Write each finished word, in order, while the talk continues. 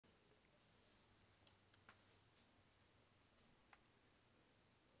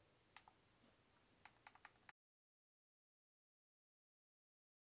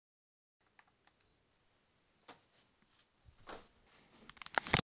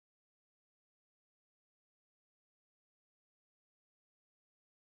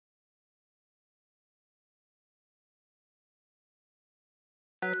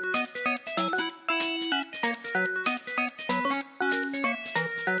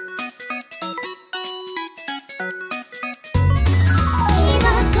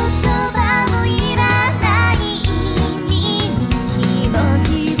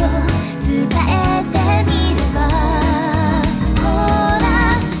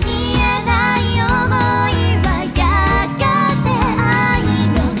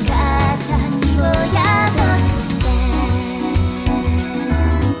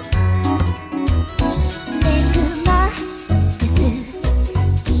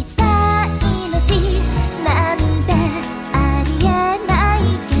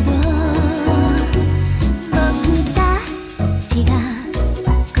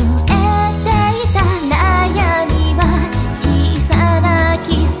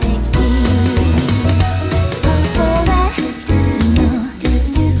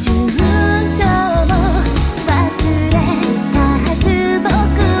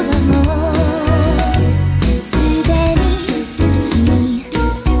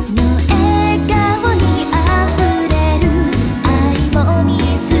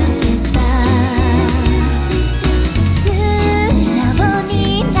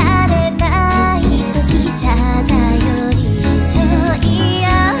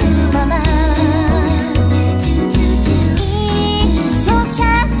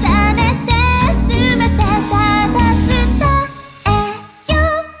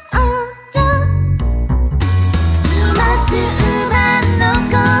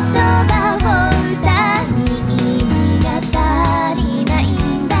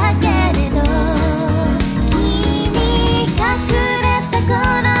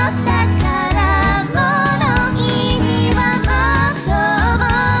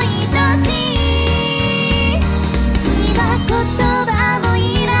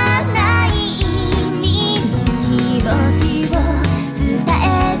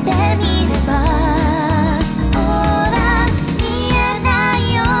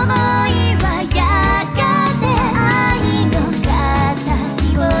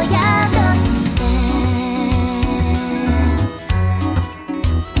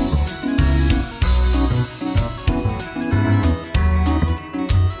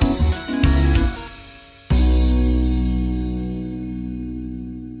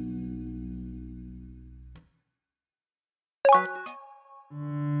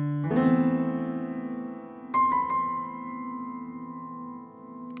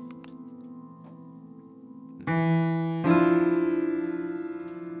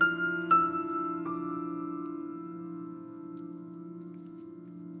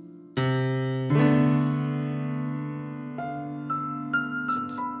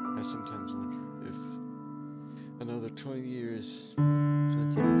20 years,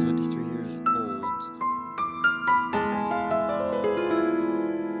 23 years old.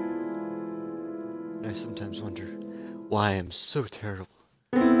 And I sometimes wonder why I'm so terrible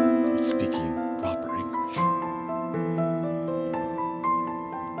at speaking proper English.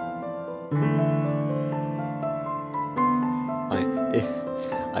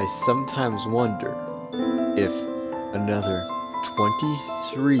 I sometimes wonder if another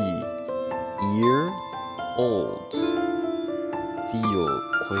 23-year-olds feel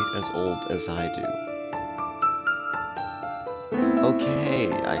quite as old as I do.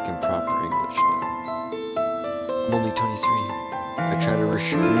 Okay, I can proper English now. I'm only 23. I try to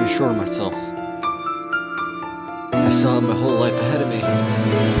reassure myself. I still have my whole life ahead of me.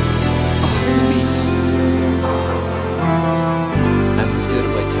 Oh, beats. I moved out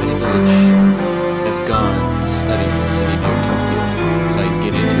of my tiny village and have gone to study in a city near Tokyo so I can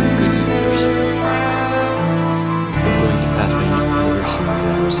get into a good university. I'm going to pass my university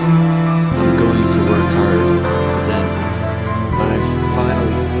exams. I'm going to work hard, and then when I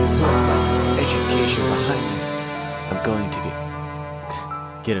finally put my education behind me, I'm going to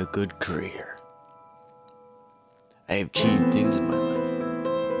get a good career. I have achieved things in my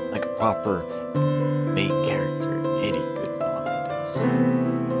life, like a proper main character in any good manga does,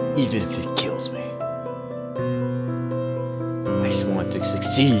 even if it kills me. I just want to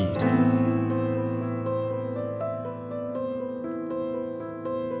succeed.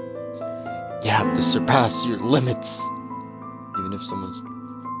 You have to surpass your limits, even if someone's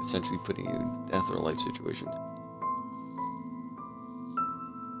essentially putting you in death or life situations.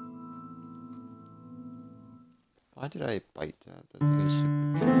 Why did I bite that? That thing is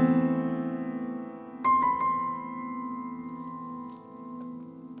super sharp.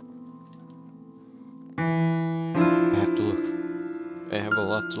 I have a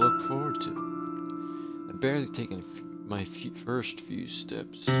lot to look forward to. I've barely taken my first few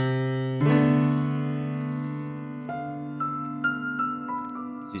steps.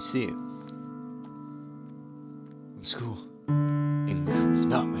 You see, in school, English was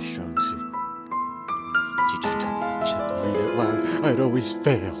not my strong suit. Teacher told me I had to read it loud. I'd always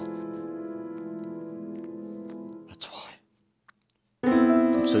fail. That's why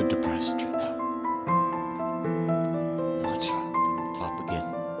I'm so depressed right now. Let's try from the top again.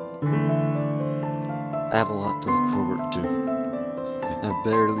 I have a lot to look forward to. I've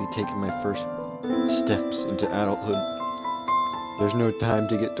barely taken my first steps into adulthood. There's no time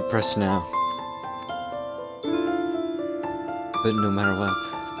to get depressed now. But no matter what I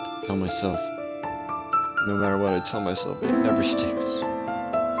tell myself, it never sticks.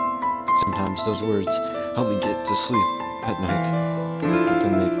 Sometimes those words help me get to sleep at night, but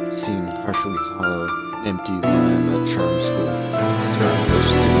then they seem partially hollow, empty when I'm at charm school. There are those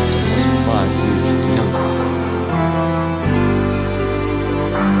students almost 5 years younger.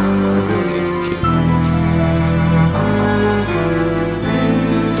 I really am capable.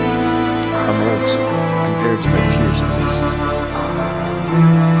 I'm old compared to my peers at least.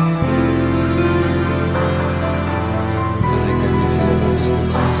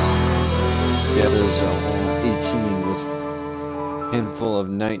 Yeah, there's a whole 18 with a handful of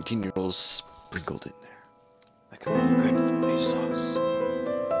 19-year-olds sprinkled in there. Like a good filet sauce. I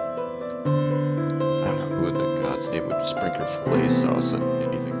don't know who in the God's name would sprinkle filet sauce on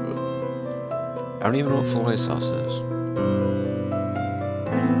anything with. I don't even know what filet sauce is.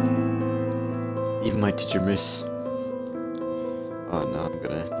 Even my teacher, Miss... Oh no, I'm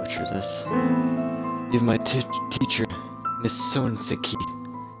gonna butcher this. Even my teacher, Miss Sonseki.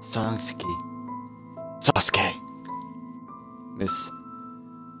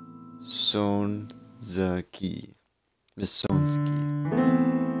 Miss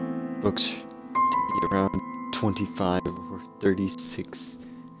Sonzaki looks to be around 25 or 36,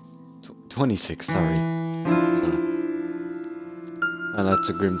 26, sorry. Now that's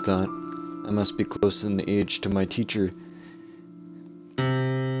a grim thought. I must be close in the age to my teacher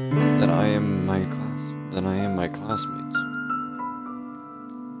than I am my classmates.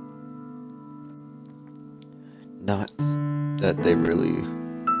 Not that they really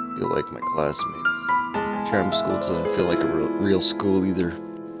feel like my classmates. Charm school doesn't feel like a real school either.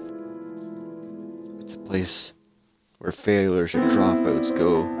 It's a place where failures or dropouts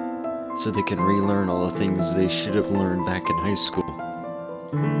go so they can relearn all the things they should have learned back in high school.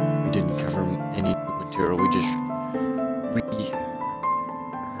 We didn't cover any material, we just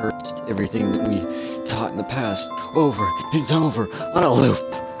rehearsed everything that we taught in the past over and over on a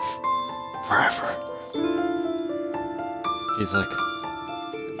loop forever. Feels like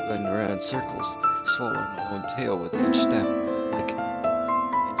I'm going around in circles, swallowing my own tail with each step, like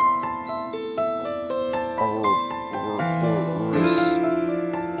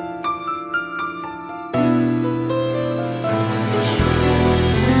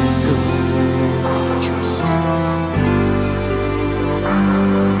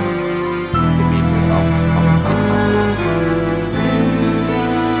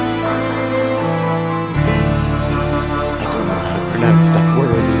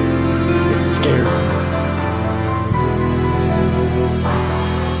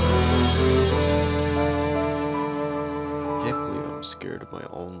scared of my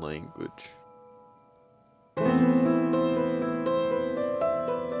own language.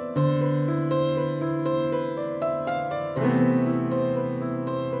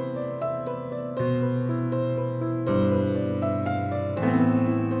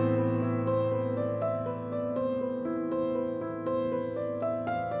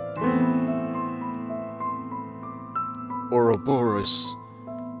 Ouroboros.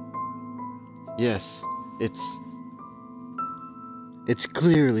 Yes, it's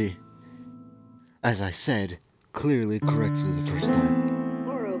clearly, as I said, clearly correctly the first time.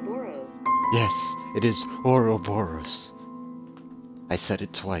 Ouroboros. Yes, it is Ouroboros. I said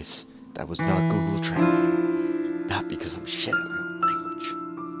it twice. That was not Google Translate. Not because I'm shit at my own language.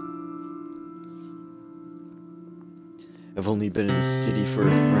 I've only been in the city for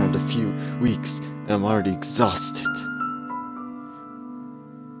around a few weeks, and I'm already exhausted.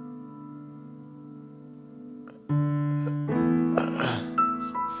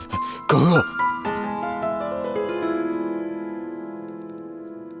 Go!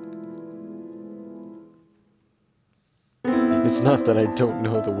 It's not that I don't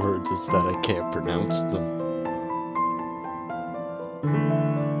know the words, it's that I can't pronounce them.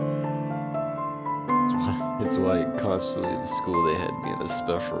 It's why constantly in school they had me in a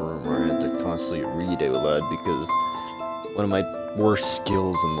special room where I had to constantly read out loud, because one of my worst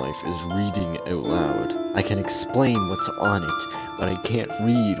skills in life is reading out loud. I can explain what's on it, but I can't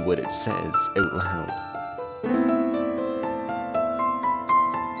read what it says out loud.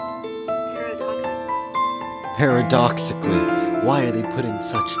 Paradoxically, why are they putting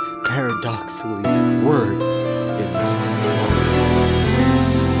such paradoxically words into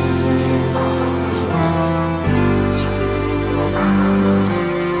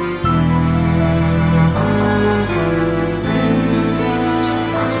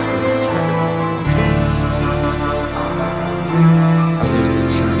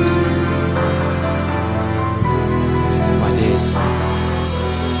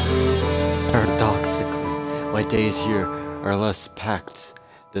my days here are less packed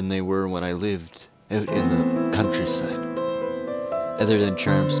than they were when I lived out in the countryside. Other than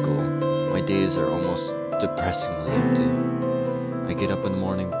charm school, my days are almost depressingly empty. I get up in the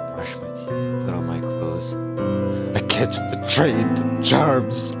morning, brush my teeth, put on my clothes. I catch the train to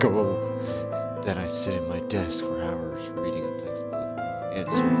charm school. Then I sit in my desk for hours reading a textbook,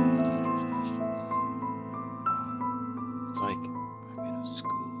 answering my teacher's questions. It's like I'm in a school.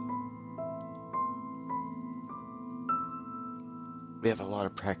 We have a lot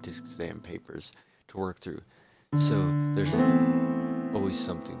of practice exam papers to work through, so there's always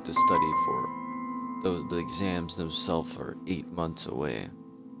something to study for. Though the exams themselves are 8 months away.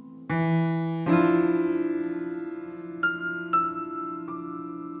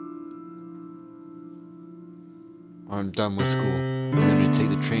 When I'm done with school, I'm going to take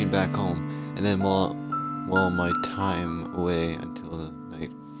the train back home, and then while my time away until the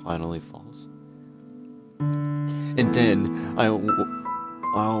night finally falls. And then while my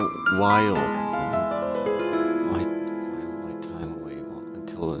time away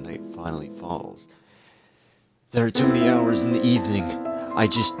until the night finally falls. There are too many hours in the evening. I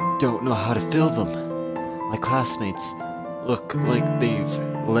just don't know how to fill them. My classmates look like they've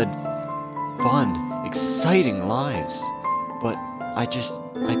led fun, exciting lives, but I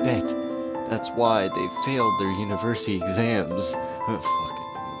bet that's why they failed their university exams.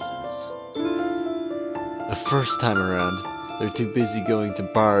 Fucking losers. The first time around, they're too busy going to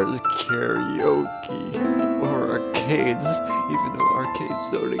bars, karaoke, or arcades, even though arcades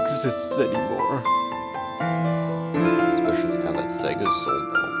don't exist anymore. Especially now that Sega's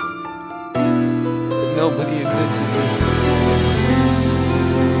sold all of them. Nobody invented me.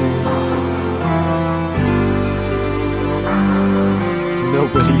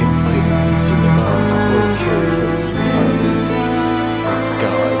 Nobody invited me to the bar or karaoke parlors.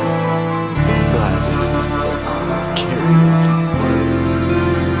 God. Glad they didn't invite me to those karaoke parlors.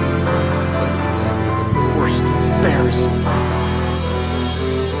 The worst embarrassment.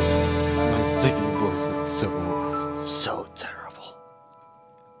 My singing voice is so terrible.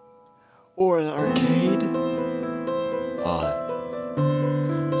 Or an arcade?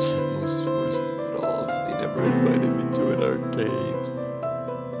 Most worse than it all. They never invited me to an arcade.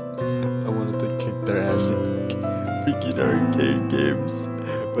 I wanted to kick their ass in freaking arcade games,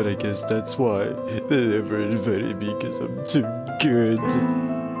 but I guess that's why they never invited me, because I'm too good.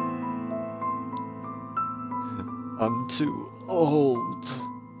 I'm too old.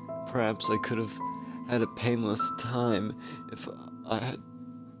 Perhaps I could have had a painless time if I had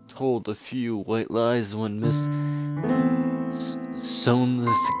told a few white lies when Miss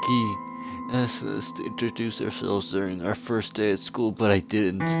Sonski asked us to introduce ourselves during our first day at school, but I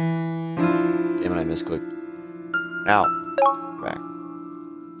didn't. Damn it, I misclicked. Ow. Back.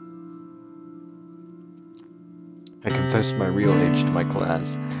 I confessed my real age to my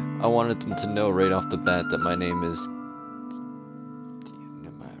class. I wanted them to know right off the bat that my name is...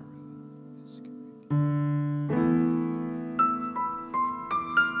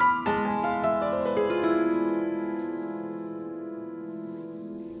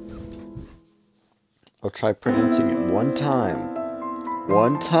 I'll try pronouncing it one time.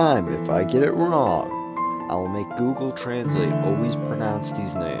 One time. If I get it wrong, I will make Google Translate always pronounce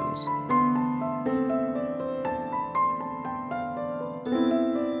these names.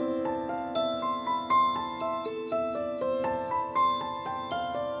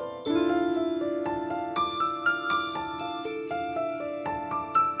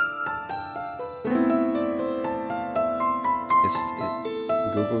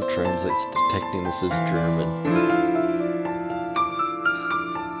 Google Translate's detecting this as German.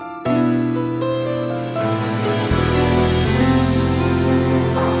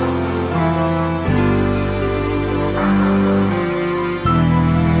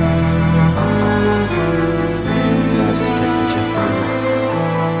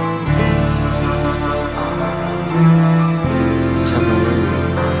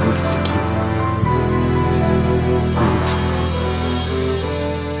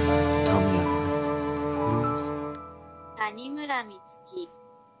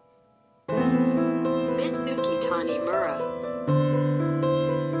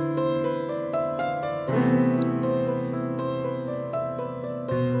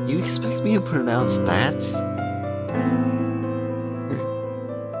 You expect me to pronounce that?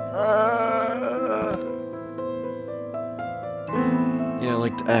 Yeah,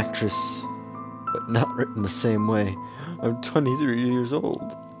 like the actress, but not written the same way. I'm 23 years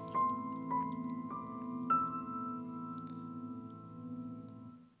old.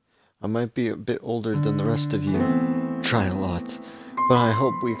 I might be a bit older than the rest of you. Try a lot. But I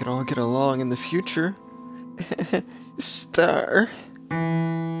hope we can all get along in the future. Star.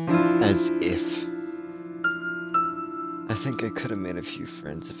 As if. I think I could have made a few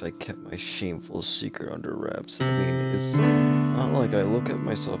friends if I kept my shameful secret under wraps. I mean, it's not like I look at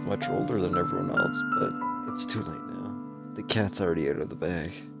myself much older than everyone else, but it's too late now. The cat's already out of the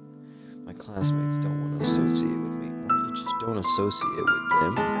bag. My classmates don't want to associate with me. Or you just don't associate with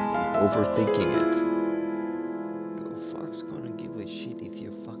them. You're overthinking it. No fuck's gonna give a shit if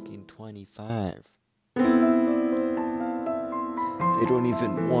you're fucking 25. They don't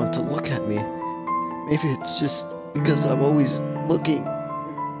even want to look at me. Maybe it's just because I'm always looking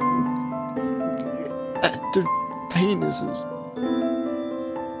at their penises.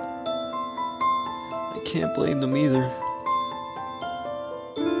 I can't blame them either.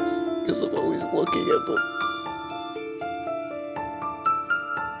 Because I'm always looking at them.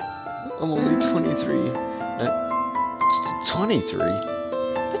 I'm only 23. 23?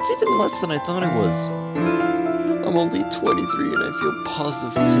 That's even less than I thought it was. I'm only 23 and I feel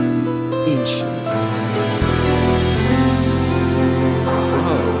positively ancient.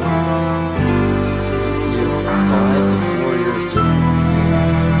 Bro. You're 5 to 4 years different from me.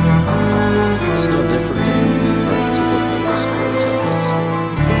 It's no different than being friends with the middle schoolers at high school.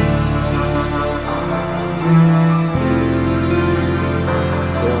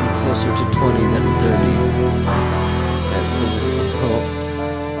 Though I'm closer to 20 than 30. And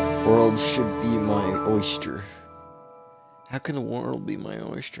the world should be my oyster. How can the world be my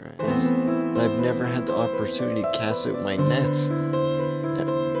oyster? I've never had the opportunity to cast out my net.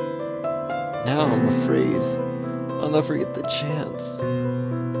 Now I'm afraid I'll never get the chance.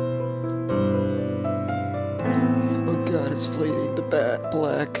 Oh god, it's fading to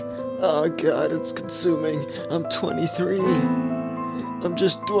black. Oh god, it's consuming. I'm 23. I'm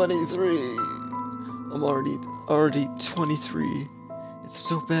just 23. I'm already 23. It's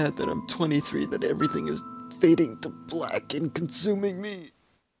so bad that I'm 23 that everything is fading to black and consuming me.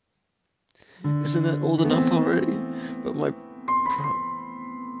 Isn't that old enough already? But my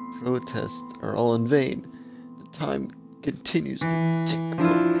protests are all in vain. The time continues to tick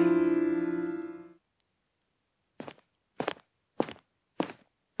away.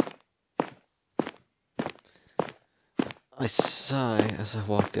 I sigh as I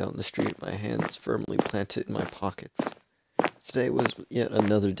walk down the street, my hands firmly planted in my pockets. Today was yet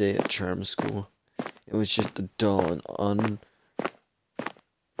another day at charm school. It was just a dull and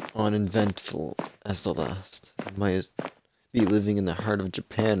uneventful as the last. I might be living in the heart of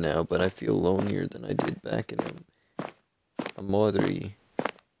Japan now, but I feel lonelier than I did back in Amori.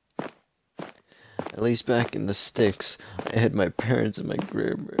 At least back in the sticks, I had my parents and my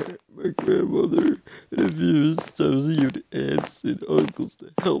my grandmother and a few substitute aunts and uncles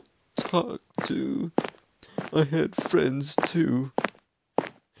to help talk to. I had friends too.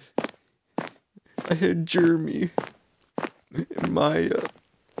 I had Jeremy and Maya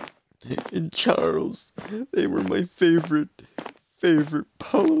and Charles. They were my favorite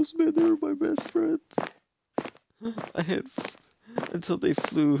Palos, man. They were my best friends. I had until they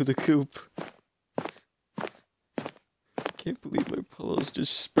flew the coop. I can't believe my Palos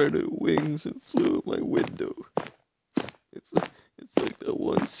just spread out wings and flew out my window. It's like that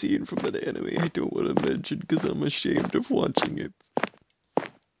one scene from an anime I don't want to mention because I'm ashamed of watching it.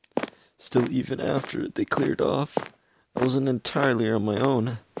 Still, even after they cleared off, I wasn't entirely on my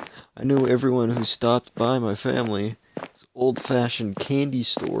own. I knew everyone who stopped by my family. It's an old-fashioned candy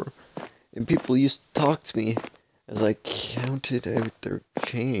store, and people used to talk to me as I counted out their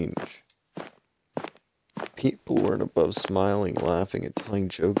change. People weren't above smiling, laughing, and telling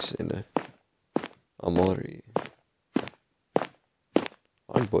jokes in Amori.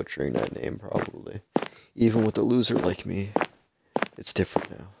 I'm butchering that name, probably. Even with a loser like me, it's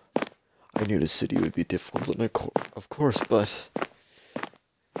different now. I knew the city would be difficult, of course, but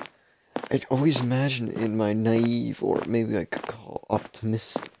I'd always imagined in my naive, or maybe I could call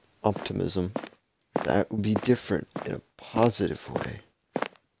optimism, that it would be different in a positive way.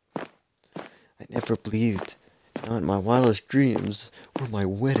 I never believed, not in my wildest dreams, or my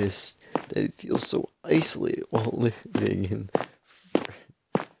wettest, that I'd feel so isolated while living in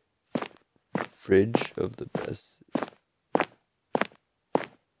fridge of the best.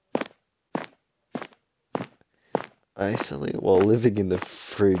 Isolated while living in the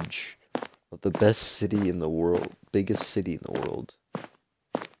fridge of the best city in the world, biggest city in the world.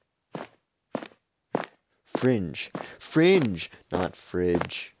 Fringe, not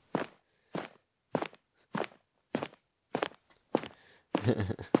fridge. Oh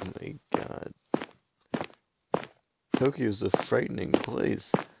my god. Tokyo's a frightening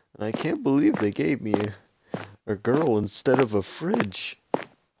place, and I can't believe they gave me a girl instead of a fridge.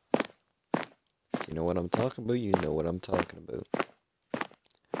 You know what I'm talking about? You know what I'm talking about.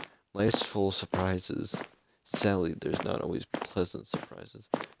 Life's full of surprises. Sadly, there's not always pleasant surprises.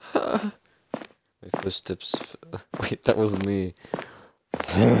 My footsteps... Wait, that wasn't me.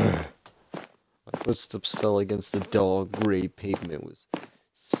 My footsteps fell against the dull gray pavement with a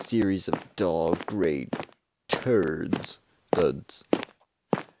series of dull gray duds.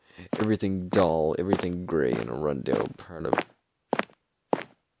 Everything dull, everything gray in a rundown part of...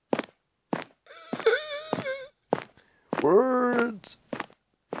 Words!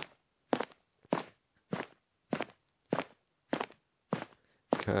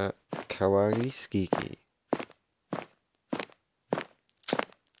 Kawaii-skiki.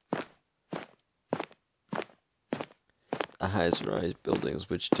 The highest-rise buildings,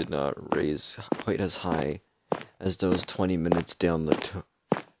 which did not raise quite as high as those 20 minutes down the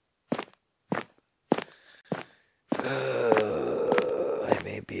I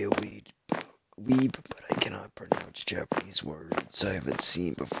may be a weeb, but I cannot pronounce Japanese words I haven't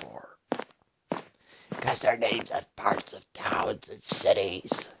seen before. 'Cause they're names of parts of towns and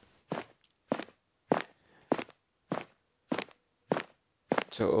cities.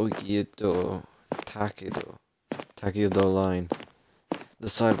 Tokyo Takedo line. The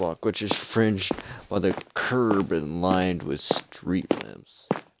sidewalk, which is fringed by the curb and lined with street lamps.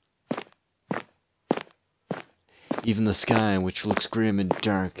 Even the sky, which looks grim and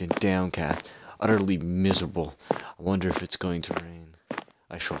dark and downcast, utterly miserable. I wonder if it's going to rain.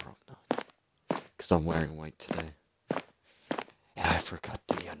 I sure hope not, 'cause I'm wearing white today. And I forgot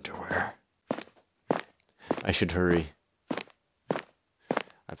the underwear. I should hurry.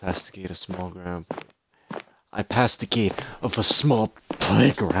 I passed the gate of a small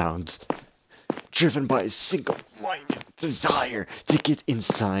playground, driven by a single-minded desire to get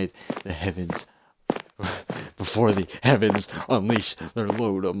inside the heavens before the heavens unleash their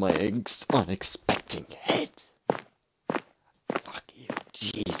load on my unexpected head. Fuck you,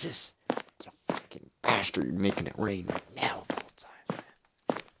 Jesus. You fucking bastard. You're making it rain right now the whole time,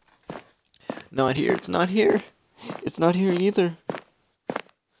 man. Not here. It's not here. It's not here either.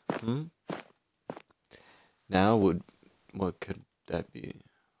 Now what could that be?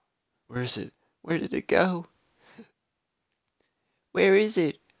 Where is it? Where did it go? Where is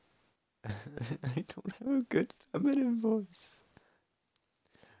it? I don't have a good feminine voice.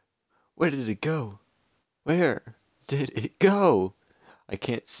 Where did it go? Where did it go? I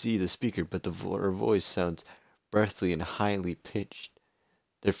can't see the speaker, but her voice sounds breathy and highly pitched.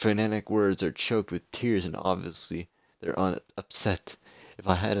 Their phonetic words are choked with tears, and obviously they're upset. If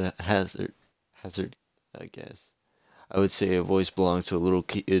I had a hazard, I guess, I would say a voice belongs to a little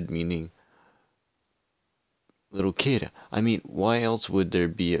kid, meaning little kid. I mean, why else would there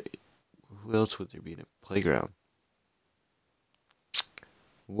be who else would there be in a playground?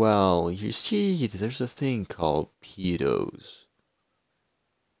 Well, you see, there's a thing called pedos.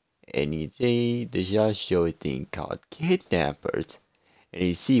 And you see, there's also a thing called kidnappers. And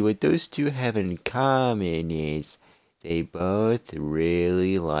you see, what those two have in common is they both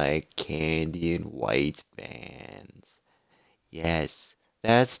really like candy and white bands. Yes,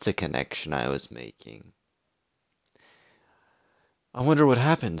 that's the connection I was making. I wonder what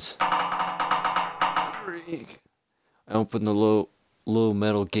happens. I open the low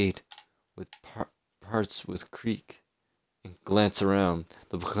metal gate with parts with creak and glance around.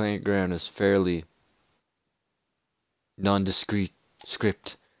 The playground is fairly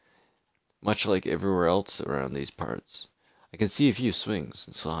nondescript, much like everywhere else around these parts. I can see a few swings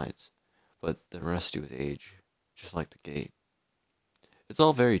and slides, but they're rusty with age, just like the gate. It's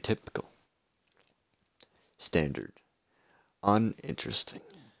all very typical. Standard. Uninteresting.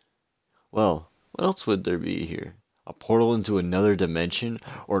 Well, what else would there be here? A portal into another dimension?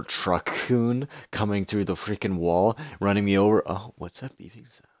 Or Truck-kun coming through the freaking wall, running me over? Oh, what's that beeping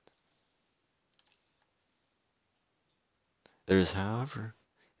sound? There's, however,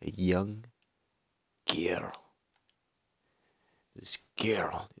 a young girl. This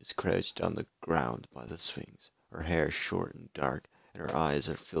girl is crouched on the ground by the swings. Her hair is short and dark, and her eyes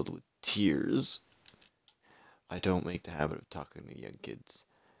are filled with tears. I don't make the habit of talking to young kids,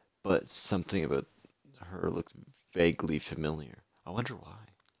 but something about her looks vaguely familiar. I wonder why.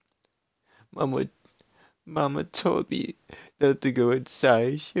 Mama told me not to go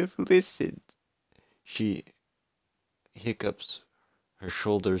inside. She have listened. She hiccups. Her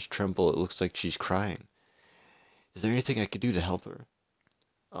shoulders tremble. It looks like she's crying. Is there anything I could do to help her?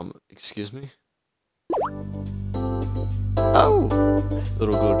 Excuse me? Oh! The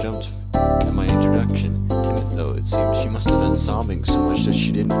little girl jumps at my introduction. Timid though it seems, she must have been sobbing so much that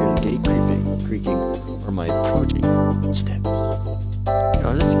she didn't hear the gate creaking, or my approaching footsteps. You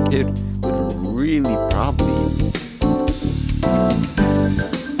know, this kid would really probably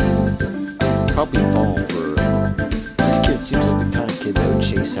fall for... This kid seems like the kind of kid that would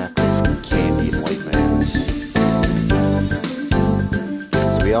chase after candy and white man.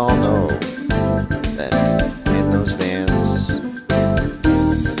 So we all know that in those vans,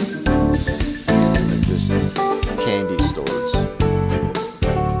 they're just candy stores.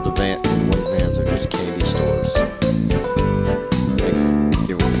 The white vans are just candy stores. They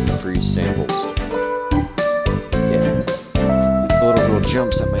give them free samples. Yeah. The little girl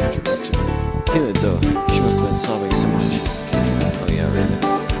jumps at my introduction. Timid though, she must have been sobbing so much. Oh yeah, right.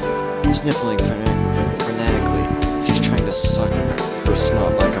 Sniffling frenetically. She's trying to suck her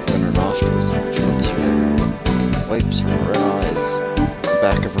snot back up in her nostrils. She rubs her head, wipes her red eyes, the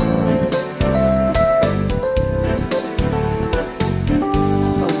back of her arm.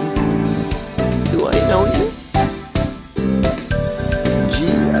 Do I know you?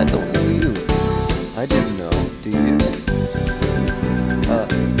 Gee, I don't know you. I didn't know, do you?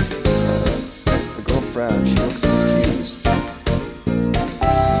 The girl frowned. She looks confused.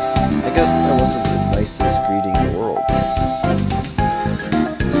 I guess that wasn't the nicest greeting in the world.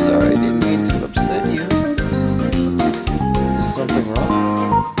 Sorry, didn't mean to upset you. Is something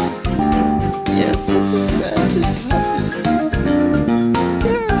wrong? Yeah, something bad just happened.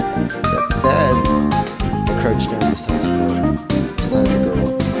 Yeah, bad. I crouched down beside the girl,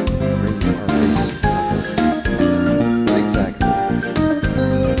 bringing our faces together. Exactly.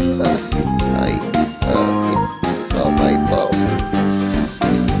 It's all my fault.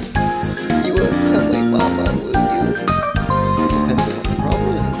 You will tell me, Mama, will you? It depends on what the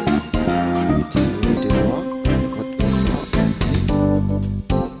problem is. Did you really do wrong? What's wrong?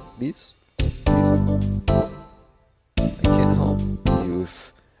 Please? I can't help you if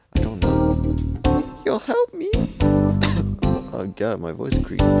I don't know. You'll help me? Oh god, my voice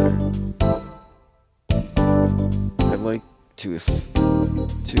creaked there. I'd like to if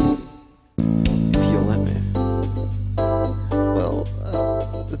you'll let me. Well,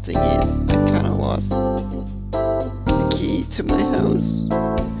 the thing is, I kinda lost the key to my house.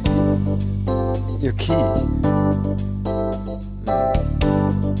 Your key? I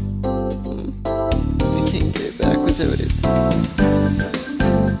can't get it back without it.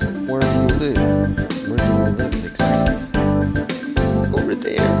 Where do you live? Where do you live exactly? Over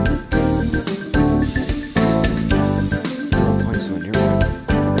there. Girl points to a nearby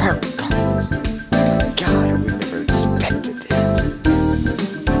apartment complex. God, I would never expected it.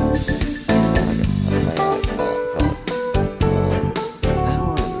 Now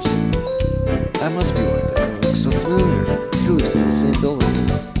I understand. That must be why the girl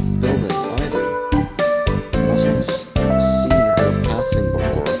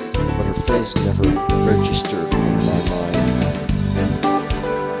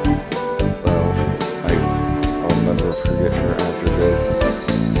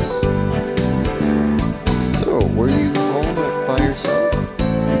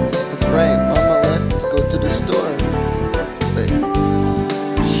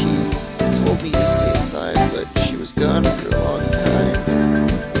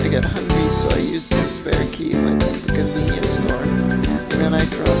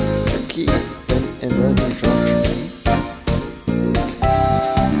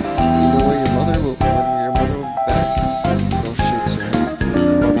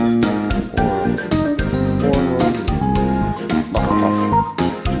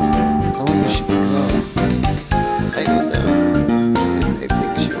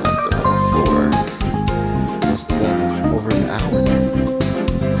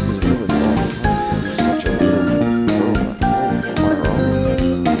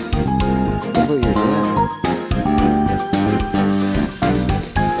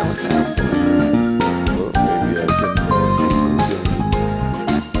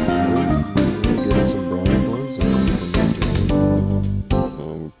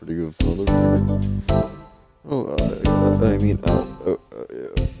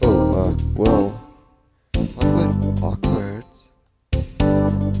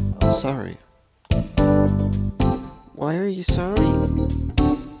sorry. Why are you sorry?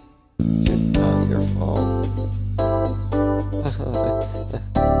 It's not your fault.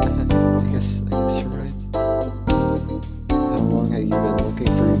 I guess you're right. How long have you been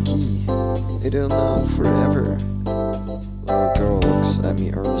looking for your key? I don't know, forever. The little girl looks at me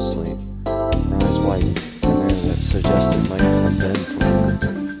earnestly, her eyes wide, in a manner that suggested it might have been forever.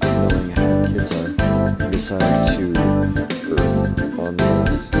 Knowing how kids are, I decided to err on the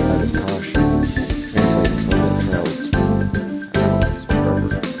side of caution, translate from the drought forever.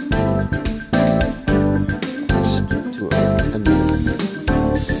 Just to 10 minutes,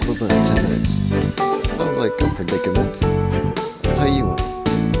 equivalent of 10 minutes. Sounds like a predicament. I'll tell you what.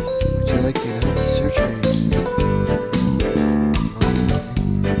 Would you like me to help you search for your key?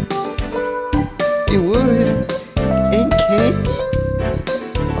 You would? And candy?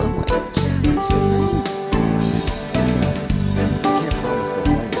 Oh my gosh. I can't promise I'll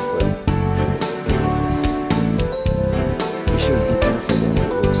find it, but we should be careful though.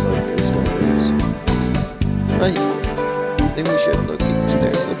 It looks like it's going to rain soon. Right. Then we should look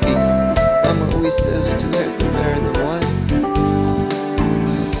start looking. Mama always says 2 heads are better than 1.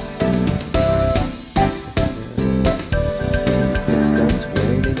 It starts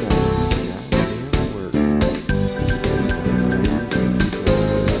raining on the goddamn work. It's when it rains and people are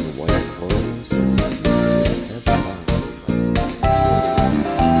wearing white clothes and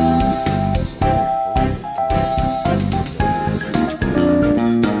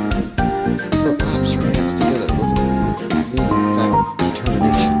Her pops her hands together with newfound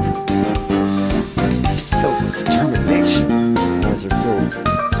determination. He's filled with determination. Eyes are filled,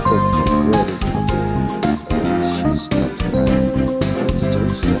 still pumped red and puffy. At least she's stopped crying. I don't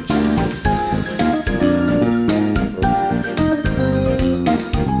deserve such.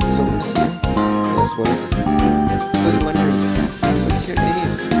 Someone still? Yes, what is it? I was wondering, what's your name?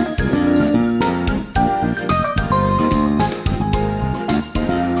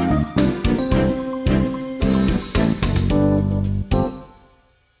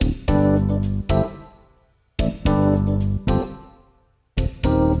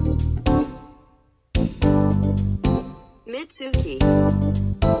 Mitsuki.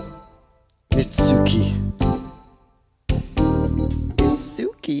 Mitsuki.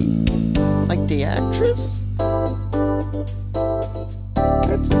 Mitsuki? Like the actress?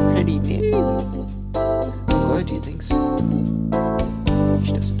 That's a pretty name. I'm glad you think so.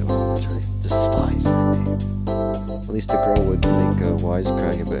 She doesn't know how much I despise that name. At least the girl would make a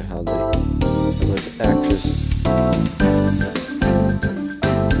wisecrack about how the actress.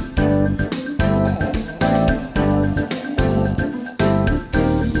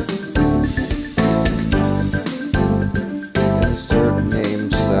 Insert name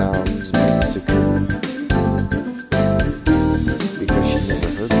sounds Mitsuki. Because she never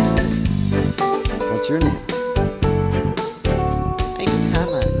heard of it. What's your name? I'm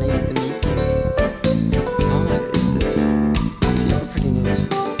Tama. Nice to meet you. Tama, is it? So you have a pretty name too.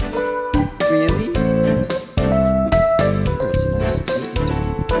 Really? Sure, it's nice to meet you too.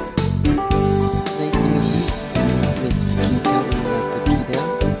 Nice to meet you. Mitsuki, tell me you like the pee down?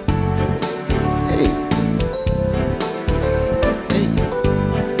 Hey.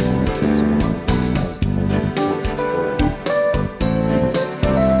 Turns around as the merchant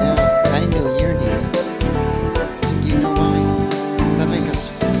now, I know your name. Do you know mine? Does that make us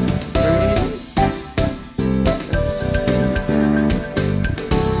friends?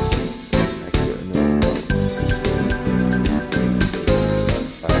 I couldn't know.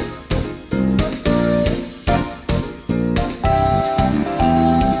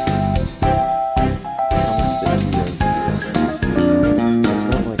 It's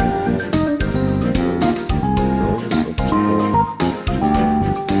not like I have rows of people.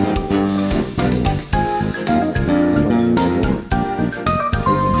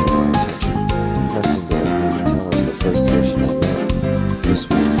 Begging for my attention, pressing to let me tell us the first person I met. This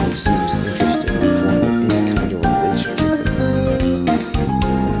one who seems interested in forming any kind of relationship with me.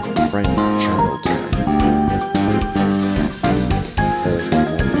 A friend child time.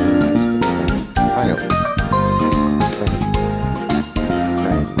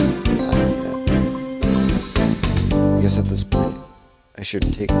 I guess at this point, I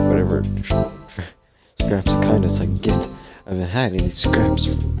should take whatever scraps of kindness I can get. I haven't had any scraps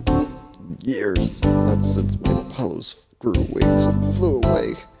for years, not since my Apollos grew wings and flew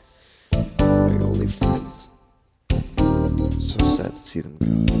away. My only friends. So sad to see them go.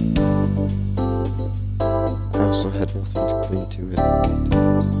 I also had nothing to cling to at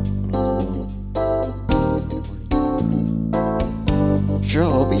when I was alone. Sure,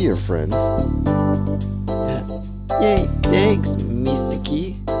 I'll be your friend. Yeah. Yay, thanks,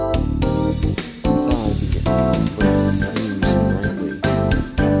 Mitsuki.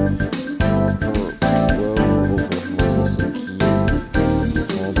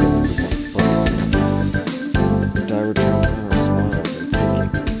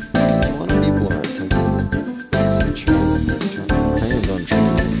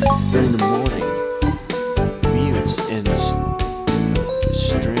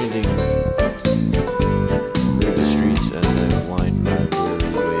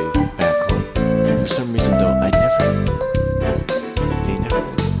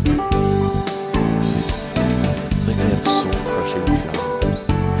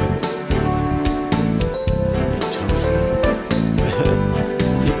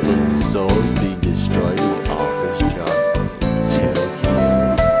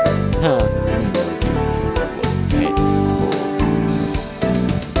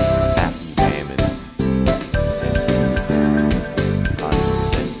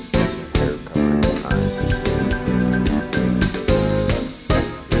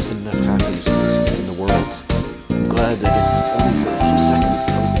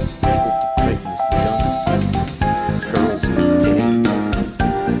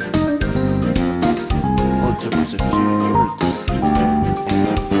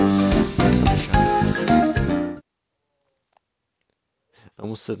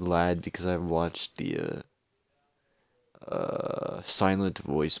 almost said lad because I've watched the Silent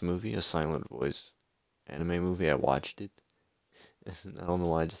Voice movie, a Silent Voice anime movie. I watched it. And I don't know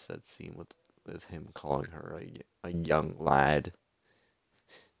why I just that scene with him calling her a young lad.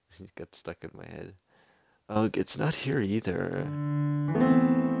 It got stuck in my head. Oh, it's not here either.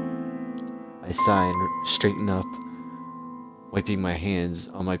 I sigh and straighten up, wiping my hands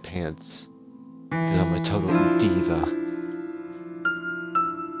on my pants, because I'm a total diva.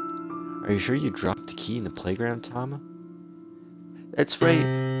 Are you sure you dropped the key in the playground, Tama? That's right.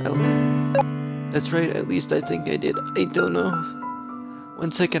 That's right, at least I think I did. I don't know.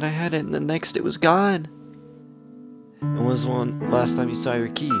 1 second I had it, and the next it was gone. And when was the last time you saw your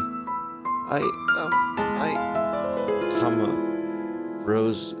key? Tama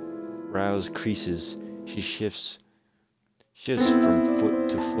rows creases. She shifts from foot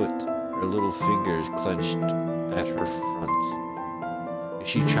to foot, her little fingers clenched at her front. Is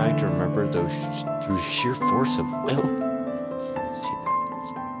she trying to remember those through sheer force of will? See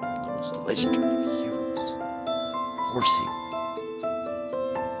that the most legendary of heroes, forcing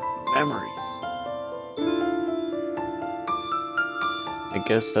memories. I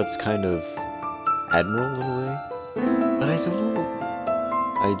guess that's kind of admirable in a way, but I don't know.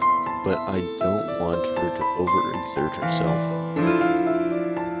 I don't want her to overexert herself.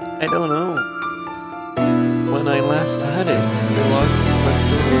 I don't know. When I last had it, I locked the front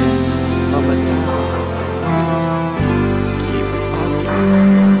door. Mama died. Keep it pocket.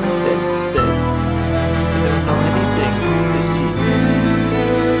 Then. I don't know anything. Let's see.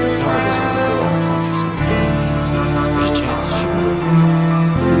 Tama doesn't remember the last time she saw me. There's a chance she might have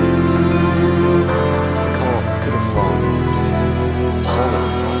the call could have fallen hollow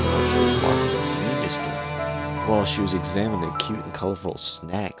while she was examining the cute and colorful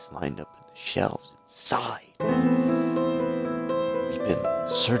snacks lined up in the shelves inside. We've been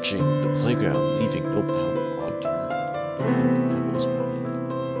searching the playground, leaving no pebble unturned. Even though the pebble was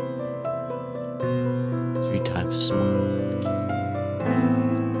probably 3 times smaller than the key.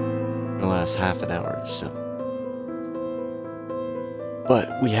 For the last half an hour or so. But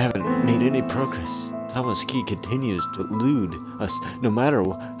we haven't made any progress. Tama's key continues to elude us no matter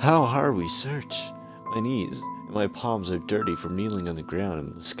how hard we search. My knees and my palms are dirty from kneeling on the ground,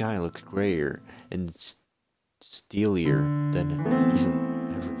 and the sky looks grayer and steelier than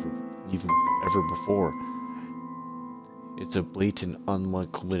even ever before. It's a blatant,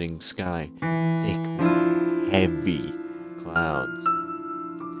 unlike-living sky, thick with heavy clouds,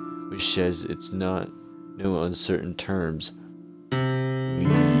 which says it's no uncertain terms. A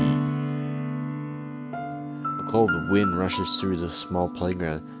cold wind rushes through the small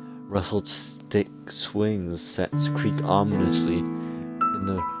playground. Rustled stick swings sets creak ominously, and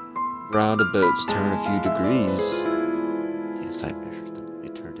the roundabouts turn a few degrees. Yes, I measured them.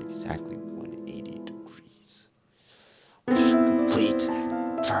 It turned exactly 180 degrees, which is a complete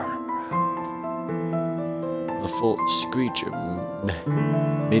turnaround. The full screech of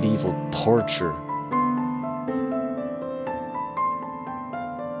medieval torture.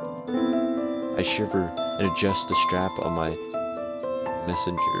 I shiver and adjust the strap on my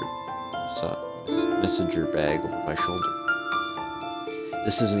messenger bag over my shoulder.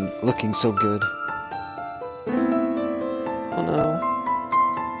 This isn't looking so good. Oh no.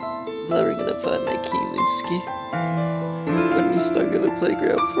 I'm never gonna find my key, Mitsuki. I'm gonna be stuck in the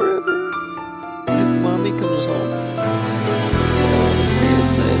playground forever. And if mommy comes home, I don't want to stay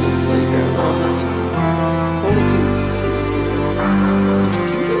inside the playground all night. It's cold here. I'm scared.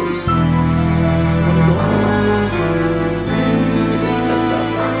 Mosquitoes. I wanna go home.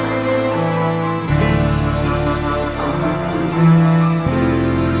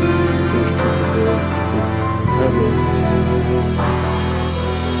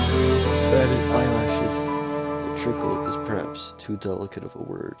 Batted eyelashes. The trickle is perhaps too delicate of a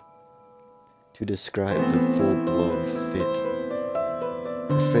word to describe the full-blown fit.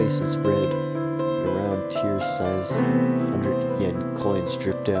 Her face is red, and round tear-sized 100 yen coins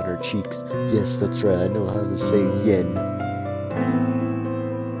drip down her cheeks. Yes, that's right, I know how to say yen.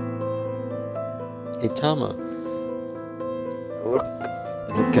 Hey, Tama.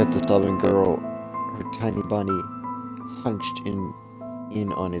 Look at the stubborn girl. Her tiny body hunched in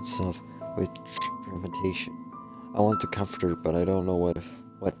on itself with trepidation. I want to comfort her, but I don't know what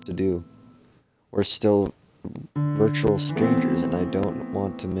to do. We're still virtual strangers, and I don't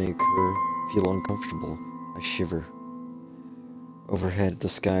want to make her feel uncomfortable. I shiver. Overhead, the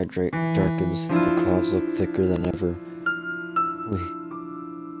sky darkens. The clouds look thicker than ever.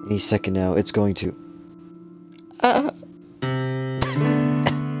 Any second now, it's going to...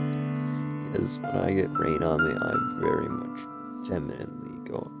 Yes, when I get rain on me, I very much femininely go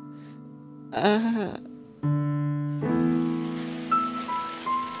Ah!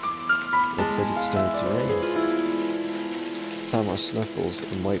 Looks like it's starting to rain. Thomas snuffles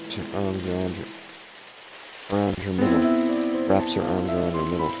and wipes her arms around her middle. Wraps her arms around her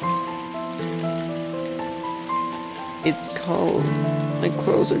middle. It's cold. My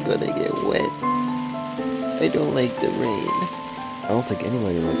clothes are gonna get wet. I don't like the rain. I don't think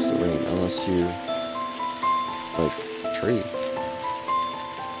anybody likes the rain unless you're like a tree.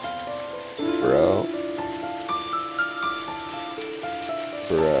 Bro.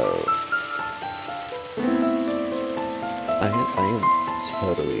 I am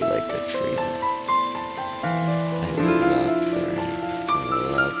totally like a tree. I love the rain. I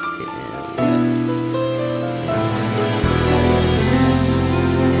love getting wet.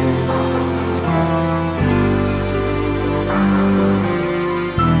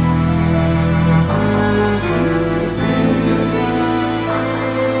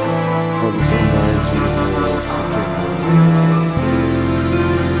 Oh, this reminds me of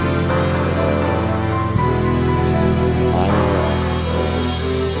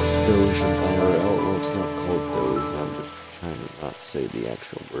Doge and IRL. Well, it's not called Doge, and I'm just trying to not say the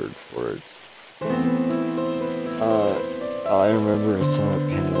actual word for it. I remember I saw a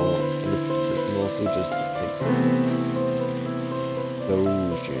panel, and it's mostly just a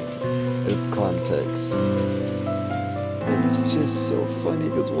Doge of context. It's just so funny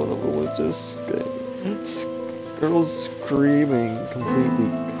because one of them was just girls screaming, completely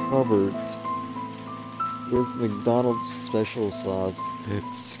covered with McDonald's special sauce,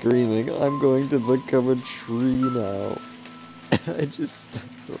 screaming, "I'm going to become a tree now." I just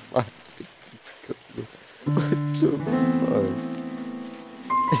started laughing because what the fuck?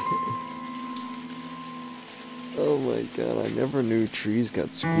 Oh my god, I never knew trees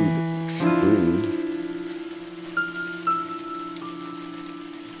got screwed.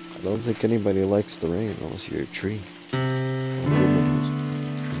 I don't think anybody likes the rain unless you're a tree.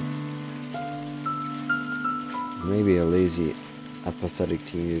 Maybe a lazy, apathetic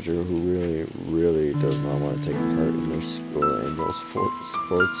teenager who really does not want to take part in their school annual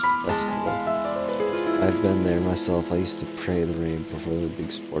sports festival. I've been there myself. I used to pray the rain before the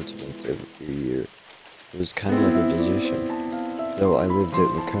big sports events every year. It was kind of like a tradition. Though I lived out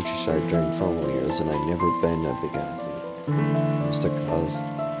in the countryside during following years and I'd never been a big athlete. Just because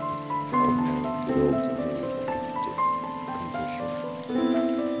of my build and maybe my condition.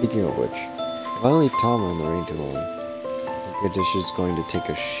 Speaking of which, if I leave Tama in the rain too long, Kadish is going to take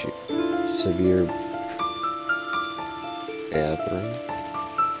a severe bathroom.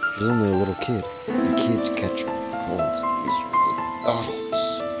 She's only a little kid. The kids catch colds. These are adults.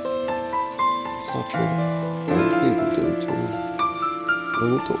 It's not true. Old people do it too.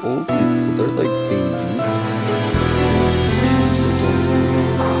 Old people, they're like babies.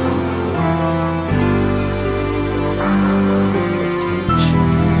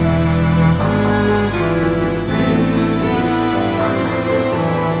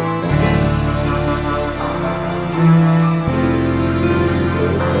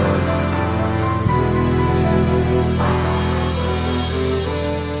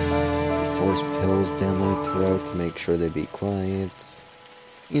 Down their throat to make sure they be quiet.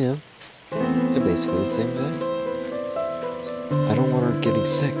 You know, they're basically the same thing. I don't want her getting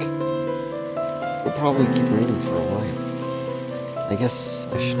sick. We'll probably keep raining for a while. I guess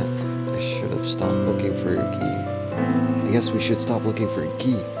I should have stopped looking for a key. I guess we should stop looking for a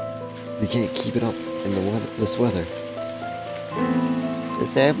key. We can't keep it up in this weather.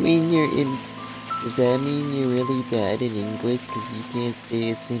 Does that mean you're really bad in English because you can't say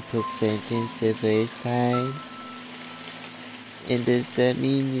a simple sentence the first time? And does that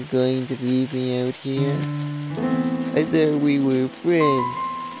mean you're going to leave me out here? I thought we were friends.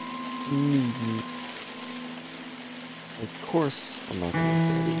 Of course, I'm not going to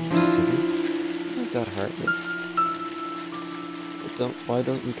abandon you, silly. I'm not that heartless. But why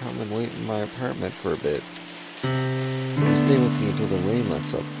don't you come and wait in my apartment for a bit? You can stay with me until the rain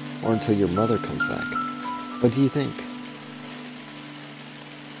lets up. Or until your mother comes back. What do you think?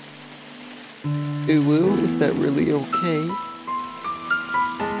 Ooh, is that really okay?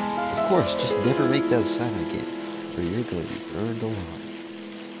 Of course, just never make that a sound again, or you're going to be burned alive.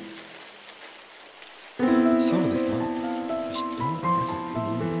 It's totally fine. Just don't ever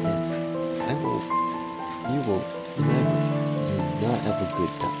bring me again. You will never do not have a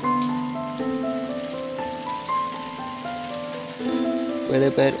good time. What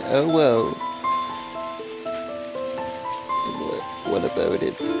about Owo? What about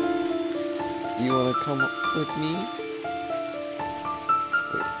it? Do you want to come with me?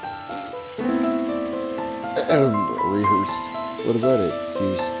 Wait. Rehearse. What about it?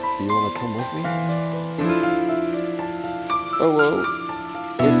 Do Do you want to come with me? Oh, well,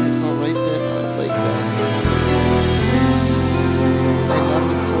 if it's alright then, I'd like that. My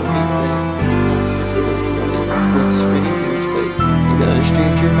mama told me that not to go running with strangers, but you got a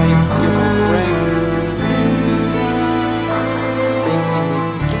stranger in my friend. Thank you,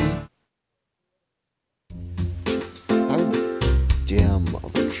 Mitsuki. How dumb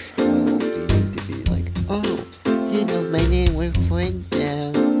of a child do you need to be? Like, oh, he knows my name, we're friends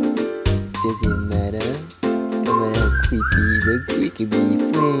now. Doesn't matter. No matter how creepy you look, we can be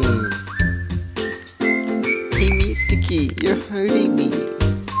friends. Hey Mitsuki, you're hurting me.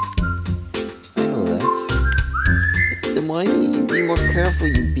 I know that. Then why don't you be more careful,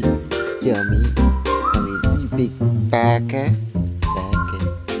 you big dummy? I mean, you big baka.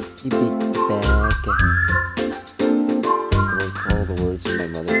 You big baka. I recall the words that my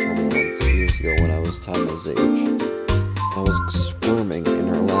mother told me once years ago when I was Tama's age. I was squirming in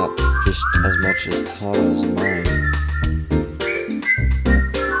her lap just as much as Tama's mine.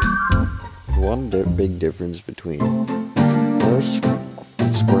 One big difference between her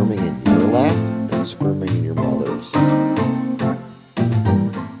squirming in your lap and squirming in your mother's.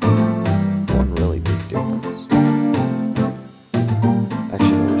 One really big difference.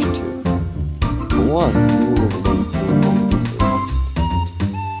 Actually, no, there's two. For one, you were late at least.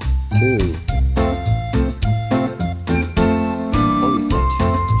 Two, I'll leave that to you.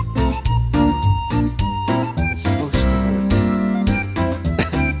 It's supposed to hurt.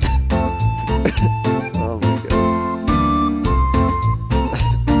 Oh my god.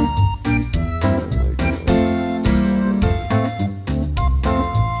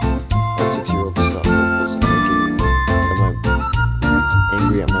 My 6-year-old son was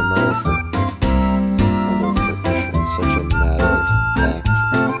angry at my mother for issuing such a matter-of-fact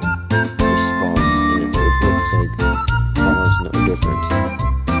response, and it looks like Tama's no different.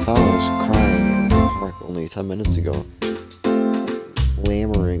 Tama was crying in the park only 10 minutes ago,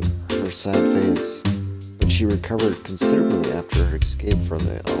 lamoring her sad face, but she recovered considerably after her escape from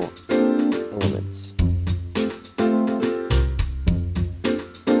the elements.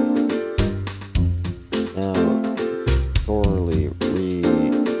 Now, thoroughly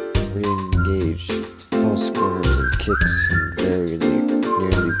re-engaged, Tama squirms and kicks and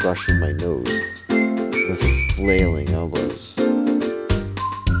nearly brushes my nose with her flailing elbows.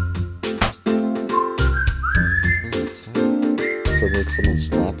 What is that sound? Sounds like someone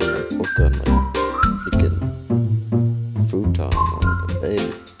slapping a book on my freaking futon or like a bed.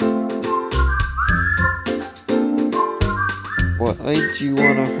 Why do you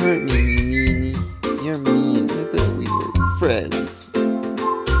want to hurt me, you meanie? You're mean. I thought we were friends. No, I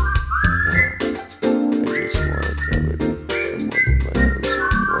just wanted to have someone in my house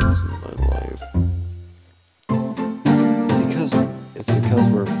once in my life. It's because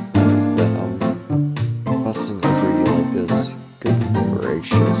we're friends that I'm fussing over you like this. Good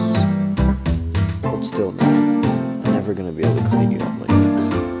gracious. But still not. I'm never gonna be able to clean you up like this.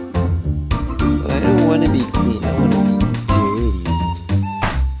 But I don't want to be clean, I want to be dirty.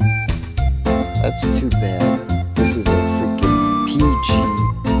 That's too bad. This is a freaking PG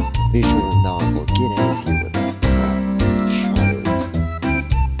visual novel. Get out of here with that crap, child.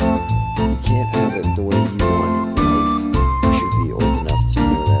 You can't have it the way you want it in life. You should be old enough to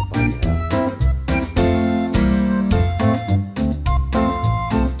know that by now.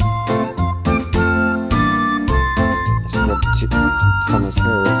 I scrubbed Tama's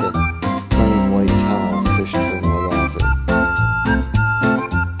hair with a plain white towel fished from the bathroom.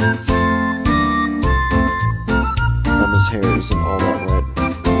 Tama's hair isn't all that wet.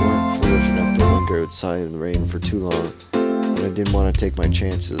 We weren't foolish enough to linger outside in the rain for too long, but I didn't want to take my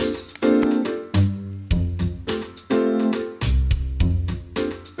chances.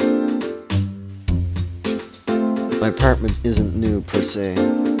 My apartment isn't new per se.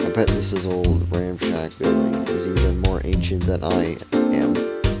 I bet this is old ramshack building is even more ancient than I am,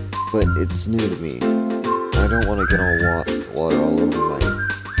 but it's new to me. I don't want to get all water all over my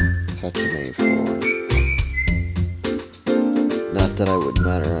tatame floor. Not that I would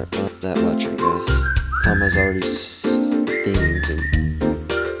matter, not that much, I guess. Tama's already stained and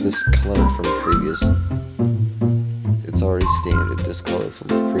discolored from previous. It's already stained and discolored from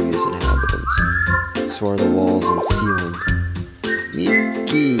previous inhabitants. So are the walls and ceiling.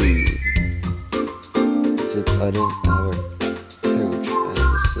 Mitsuki! I didn't have a couch. I had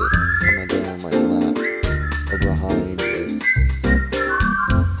to sit down on my lap. Or behind is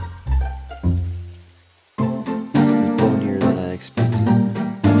bonier than I expected. I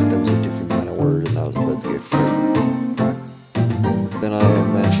thought that was a different kind of word and I was about to get frightened. Then I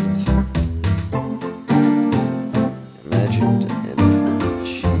imagined and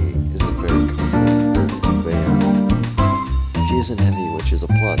she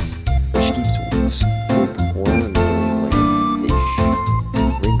plus, but she keeps wriggling like a fish.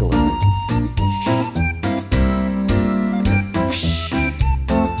 Wriggling like a fish. Like a fish.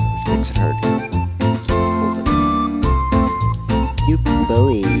 Which makes it hard to hold it. You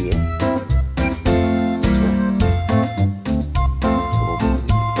bully. That's right. Little bully.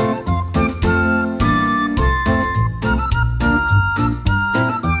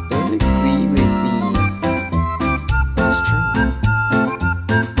 Don't agree with me. It's true.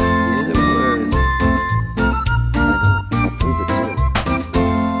 You're the worst. I know. I'll prove it too.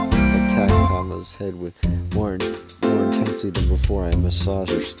 I attacked Tama's head with more intensely than before. I massage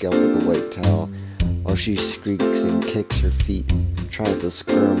her scalp with a white towel while she shrieks and kicks her feet, tries to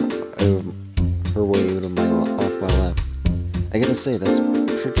squirm her way off my lap. I gotta say, that's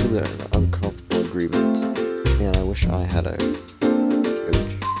particularly an uncomfortable agreement. Man, I wish I had a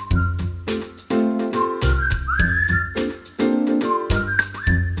coach.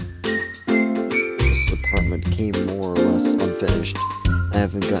 This apartment came more or less unfinished. I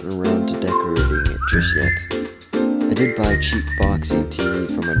haven't gotten around to decorating it just yet. I did buy a cheap boxy TV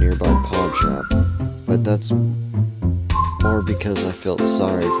from a nearby pawn shop, but that's more because I felt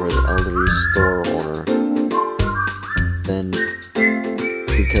sorry for the elderly store owner than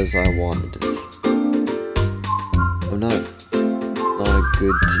because I wanted it.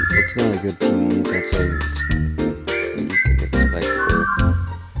 It's not a good TV. That's what you can expect for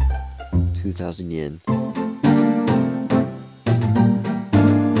 2,000 yen.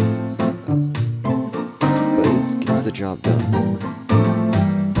 But it gets the job done.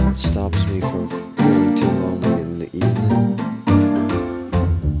 It stops me from feeling too lonely in the evening.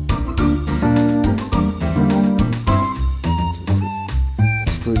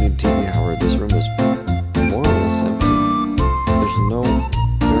 Excluding TV, however, this room is more or less empty.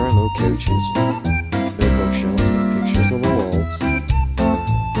 There are no couches, no bookshelf, no pictures on the walls.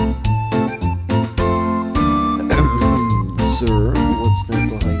 Sir, what's that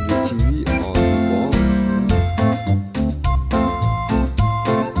behind your TV on the wall?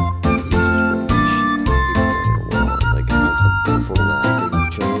 Like it has them overlapping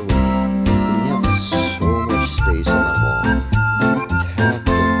each other. And you have so much space on that wall.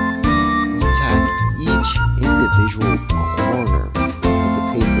 You tack each individual corner of the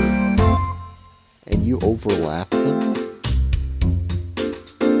paper, and you overlap them?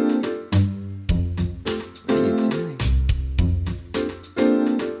 What are you doing?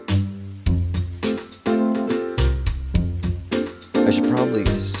 I should probably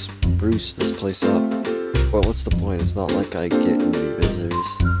spruce this place up. But what's the point? It's not like I get any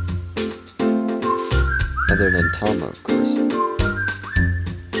visitors. Other than Tama, of course.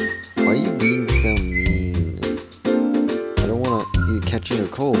 Why are you being so mean? I don't want you catching a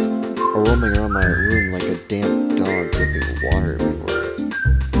cold or roaming around my room like a damp dog dripping water everywhere.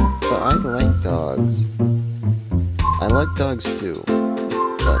 But I like dogs. I like dogs too.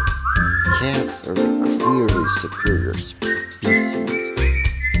 But cats are the clearly superior species,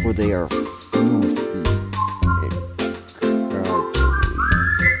 for they are floofy and cuddly.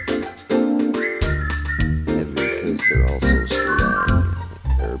 And because they're also slang,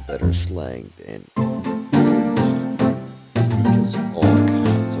 they're better slang than because all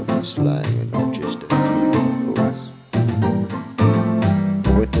cats are slang and not just as egos.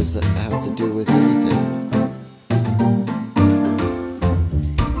 What does that have to do with anything?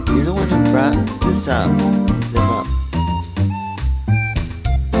 You're the one who brought this up. Them up.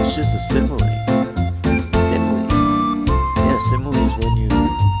 It's just a simile. Simile. Yeah, simile is when you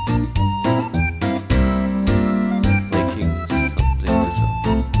linking something to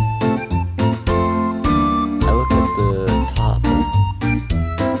something. I look at the top of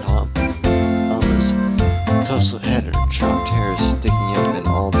Tama's tousled head and chopped hair is sticking up in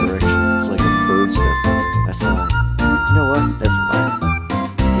all directions. It's like a bird's nest. That's why. You know what? Never mind.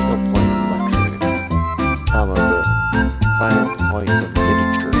 There's no point in lecturing Tama, but finer points of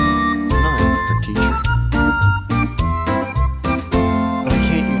literature. Not her teacher. But I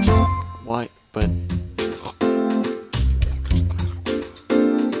can't use it. Why? But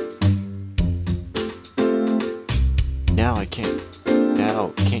now I can't.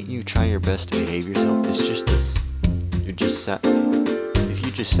 Now, can't you try your best to behave yourself? It's just this. You just sat. If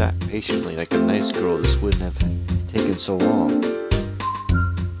you just sat patiently like a nice girl, this wouldn't have taken so long.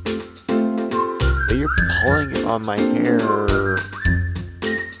 But you're pulling on my hair.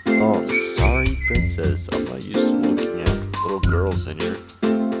 Oh, sorry, princess. I'm not used to looking at little girls in here.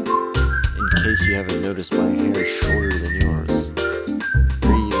 In case you haven't noticed, my hair is shorter than yours.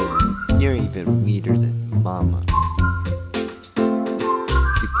 You're even meaner than Mama.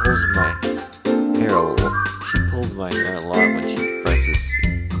 She pulls my hair a lot when she presses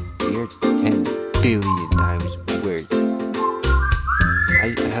billion times worse.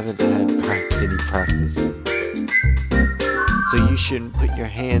 I haven't had any practice. So you shouldn't put your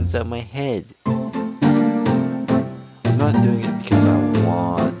hands on my head. I'm not doing it because I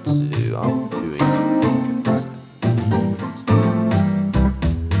want to. I'm doing it because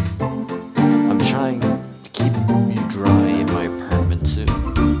I'm trying to keep you dry in my apartment too.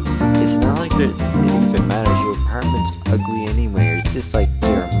 It's not like it even matters. Your apartment's ugly anyway. It's just like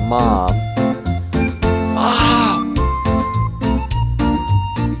your mom. Ah!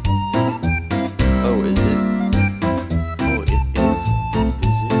 Oh, is it? Oh, it is.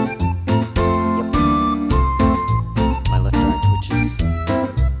 Is it? Yep. My left arm twitches.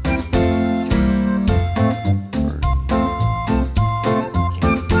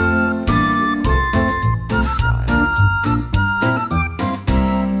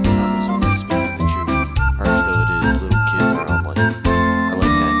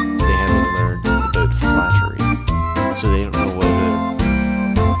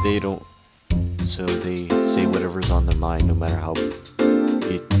 So they say whatever's on their mind, no matter how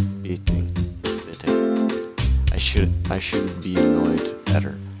biting. I shouldn't be annoyed at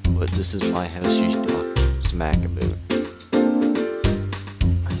her, but this is my house. You should talk smack about.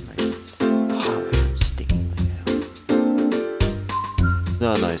 Why's my I'm sticking my hell? It's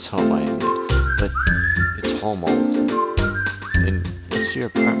not a nice home, I admit, but it's home all the time. And what's your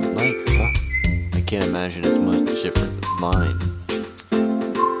apartment like, huh? I can't imagine it's much different than mine.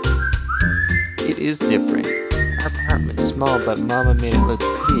 It is different. Our apartment's small, but Mama made it look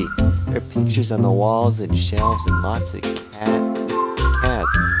pretty. There are pictures on the walls and shelves and lots of cats.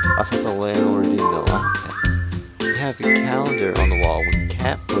 I thought the landlord didn't allow pets. We have a calendar on the wall with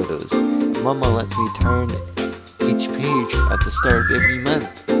cat photos. Mama lets me turn each page at the start of every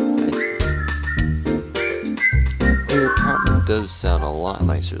month. Your apartment does sound a lot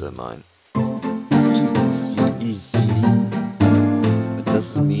nicer than mine. Easy. But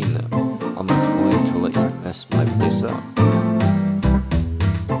doesn't mean that I'm going to let you mess my place up.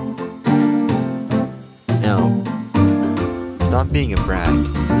 Now, stop being a brat.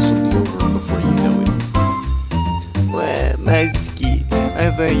 This will be over before you know it. What, Muskie? I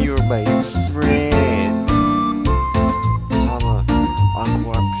thought you were my friend. Tama,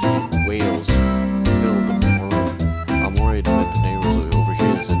 aqua whales fill the room. I'm worried that the neighbors will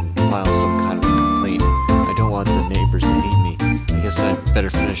overhear this and file some kind of complaint. I don't want the neighbors to hate me. I guess I'd better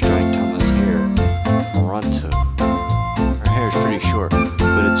finish drying Tama's hair. Toronto. Her hair is pretty short,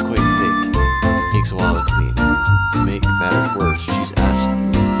 but it's quite thick. It takes a while to clean. To make matters worse, she's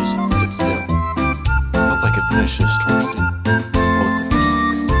absolutely refusing to sit still. I hope I can finish this Thursday. Both of her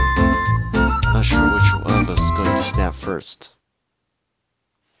six. I'm not sure which one of us is going to snap first.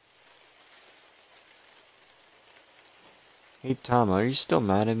 Hey Tama, are you still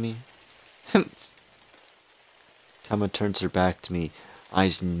mad at me? Tama turns her back to me,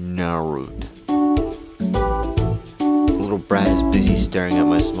 eyes narrowed. The little brat is busy staring at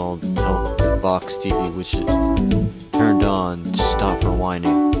my small box TV, which is turned on to stop her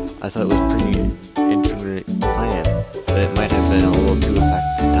whining. I thought it was pretty intricate plan, but it might have been a little too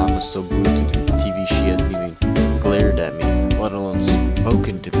effective. Tama's so glued to the TV she hasn't even glared at me, let alone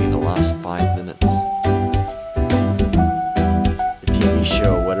spoken to me in the last 5 minutes. The TV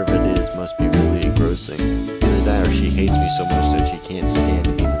show, whatever it is, must be really engrossing. Either that or she hates me so much that she can't stand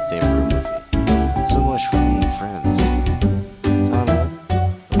to be in the same room with me. So much for being friends. Tama,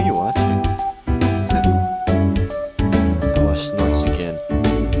 what are you watching? Tama snorts again.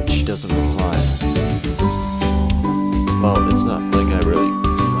 She doesn't reply. Well, it's not like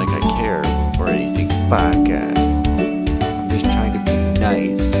I care or anything back at. I'm just trying to be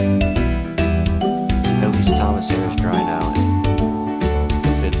nice. At least Tama's hair is dry now and the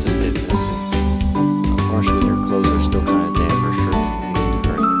fit's a bit missing. Unfortunately, her clothes are still kind of damp. Her shirt's glued to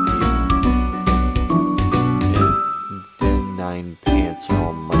her and then 9 pants are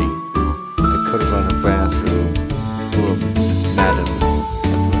all muddy. I could have run a bathroom full of madam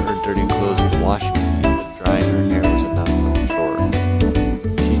and put her dirty clothes in the washing machine, but drying her hair was enough for the chore.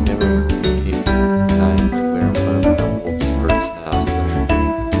 She's never decided to wear one of her old skirts now,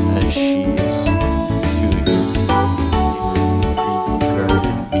 as she is too regarded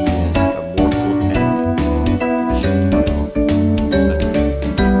to be as a mortal enemy. She can such a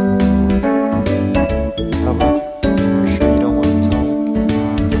Tama, you're sure you don't want to talk?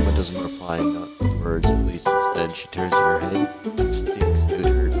 Tama doesn't reply, not with words at least. Instead, she turns her head and sticks out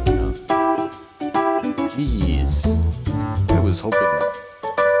her tongue. Jeez, I was hoping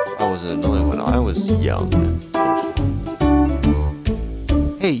I wasn't annoying when I was young.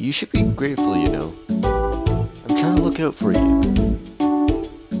 Hey, you should be grateful, you know. I'm trying to look out for you.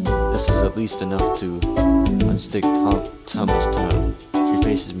 This is at least enough to unstick Tama's tongue. She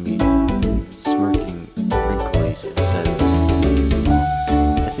faces me, smirking wrinkly, and says,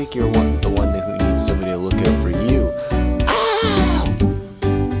 I think you're the one who needs somebody to look out for you. Ow!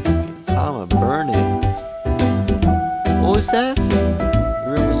 Tama, burn it. What was that?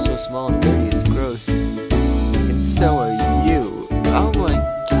 The room is so small and dirty, it's gross. And so are you. Oh my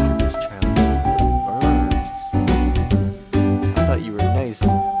god, this child burns. I thought you were nice,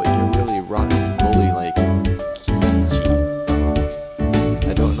 but you're really rotten bully like Kiichi.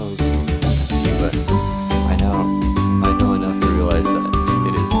 I don't know Kiichi, but I know enough to realize that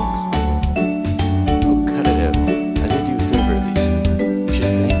it is common. Oh, cut it out. I did you a favor at least. You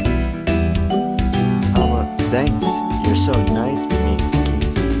should thank me. Tama, thanks. You're so nice, Miski.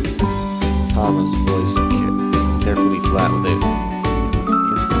 Tama's voice carefully flat without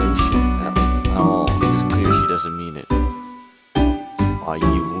inflation at all. It's clear she doesn't mean it. Aw,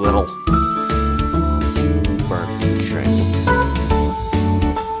 you little. You burnt trick.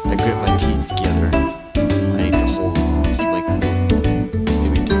 I grit my teeth together. I need to keep my cool.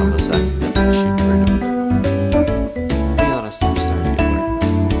 Maybe Tama's acting up and she's afraid of me. To be honest, I'm starting to get worried.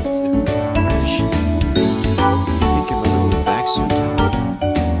 Where is she? You think your mother will be back soon, Tama?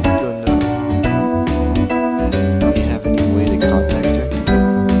 I don't know. Do you have any way to contact her?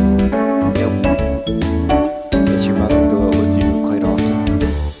 Nope. Does your mother go out with you quite often?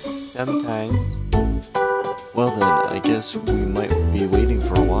 Sometimes. Well then, I guess we might be waiting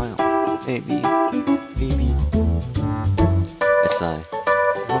for a while. Maybe. I sigh.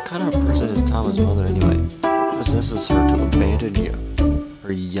 What kind of person is Tama's mother anyway? What possesses her to abandon you?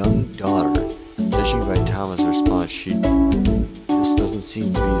 Her young daughter. Judging by Tama's response, this doesn't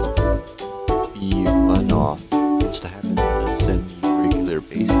seem to be one-off. It must happen on a semi-regular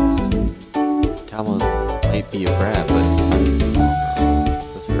basis. Tama might be a brat, but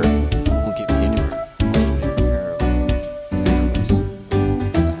with her, won't get me anywhere.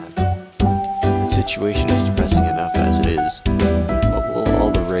 The situation is depressing enough as it is. What will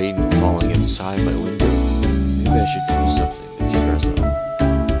all the rain falling inside my window? Maybe I should do something to cheer us up.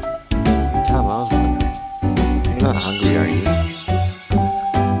 Tama, I was wondering, you're not hungry, are you?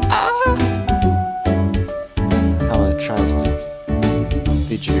 Tama tries to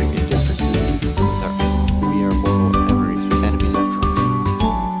fidget your indifferences with her. We are mortal enemies after all.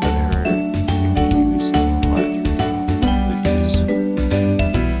 But her confused much oblivious.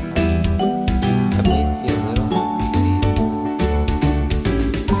 I may be a little hungry.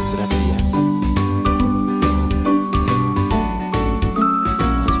 So that's a yes.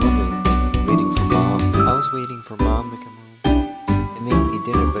 I was waiting for Mom to come home and make me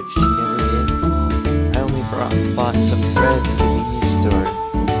dinner, but she never did. I only bought some bread at the convenience store. I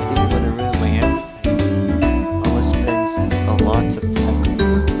didn't want to ruin my appetite. Mama spends a lot of time cooking.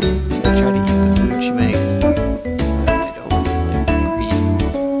 I try to eat the food she makes. I don't like green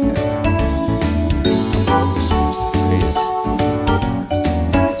peppers. Mama was supposed to praise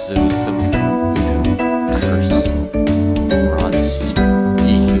as though it was some kind of curse. Ron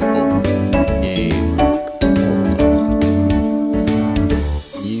evil knave.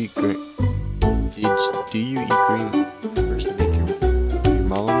 Do you eat green peppers to make your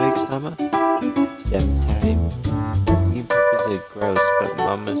mama makes, Tama? Sometimes. Green peppers are gross, but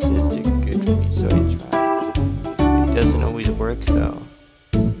Mama says they're good for me, so I try. It doesn't always work, though.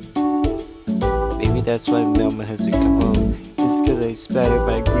 Maybe that's why Mama hasn't come home. It's because I spattered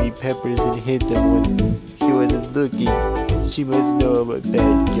my green peppers and hid them when she wasn't looking. She must know I'm a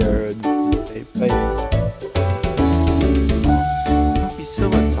bad girl. This is my place. Don't be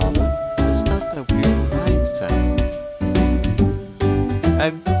silly, Tama. It's not that weird crying sound.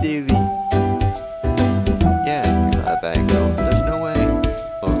 I'm silly. Yeah, you're not a bad girl. There's no way.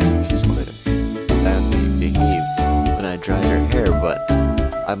 Oh, she's quite badly behaved when I dried her hair, but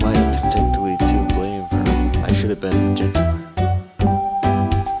I might have potentially too blame her. I should have been gentler.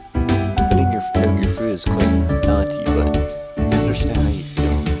 Putting your food is quite naughty, but I can understand how you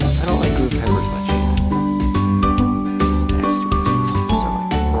feel. I don't like green peppers much either. Nasty thoughts are like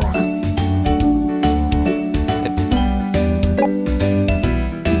broccoli.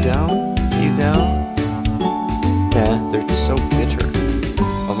 You down? Nah, they're so bitter.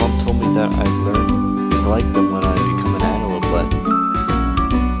 My mom told me that I'd learn to like them when I become an adult,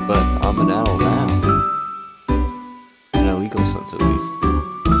 but I'm an adult now. In a legal sense, at least.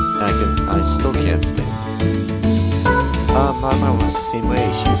 And I still can't stand it. My mom was the same way.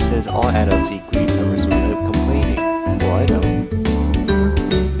 She says all adults eat green peppers without complaining. Well, I don't.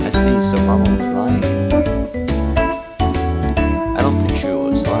 I see, so Mama was lying. I don't think she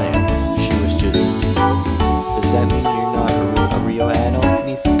was lying. She was just... Does that mean you're not a real adult,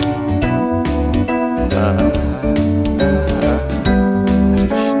 Miss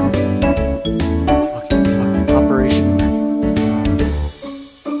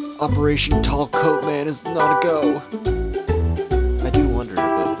Operation Tall Coat Man is not a go. I do wonder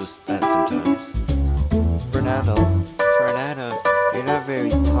about that sometimes. Fernando, you're not very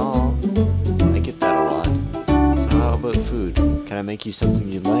tall. I get that a lot. So how about food? Can I make you something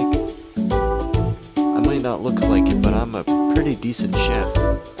you like? I might not look like it, but I'm a pretty decent chef.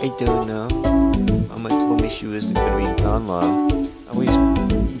 I don't know. Mama told me she wasn't going to be gone long. I always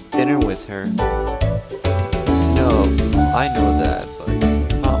eat dinner with her. No, I know that, but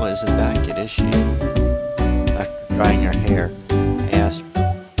Mama isn't back yet, is she? After drying her hair, I asked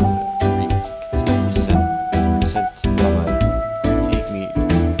sent Mama to take me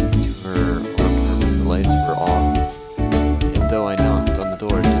to her apartment. The lights were off, and though I knocked on the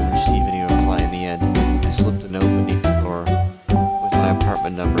door, I didn't receive any reply in the end. I slipped a note beneath the door with my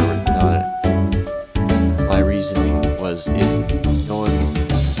apartment number written on it. My reasoning was if no one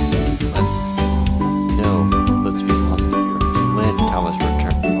let's be positive here. When Thomas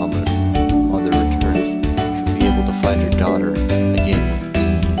mother returns, she'll be able to find her daughter again with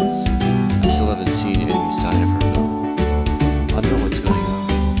ease. I still haven't seen any sign of her though. Wonder what's going on.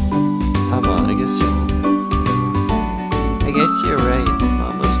 Tama, I guess you're right.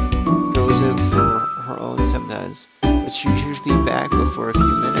 Mama goes out for her own sometimes, but she's usually back before a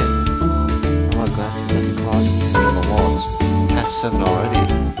few minutes. Oh, glasses at the clock on the walls. Past 7 already.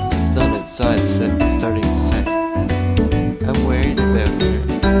 It's done outside, starting to set. I'm worried about her.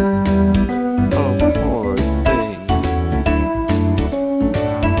 Oh, poor thing.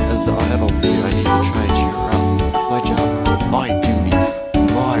 As the adult here, I need to try and cheer her up. My job is my duty,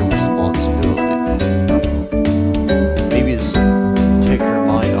 my responsibility. Maybe this will take her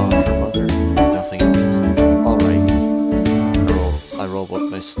mind off her mother, if nothing else. Alright. I roll up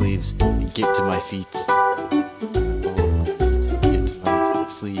my sleeves and get to my feet.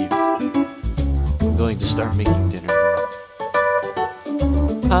 I'm going to start making dinner.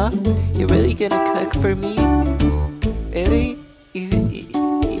 Huh? You're really gonna cook for me? Really? Even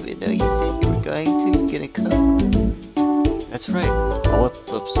though you said you were going to, you're gonna cook? That's right. I'll whip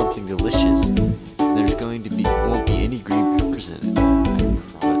up something delicious, and there's going to be won't be any green peppers in it. I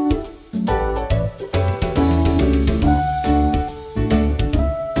promise.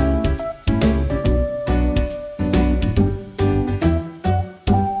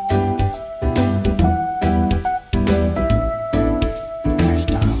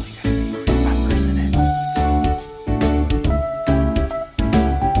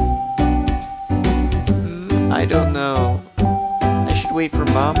 I don't know. I should wait for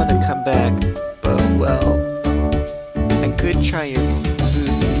Mama to come back, but well, I could try your food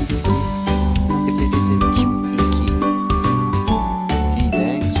if it isn't too icky. Gee,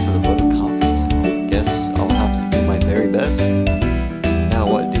 thanks for the vote of confidence. Guess I'll have to do my very best. Now,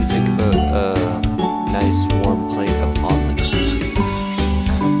 what do you think about a nice warm plate of omelet?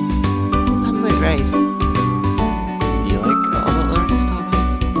 Omelet rice. Do you like omelet rice, Tommy?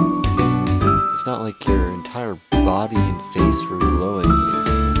 It's not like your entire body and face were glowing and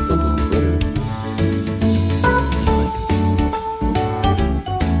filled with glitter.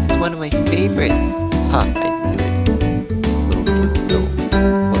 It's one of my favorites. Ha, I knew it. Little kids don't.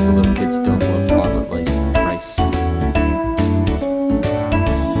 What the little kids don't love omelet rice. I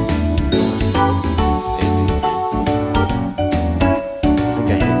think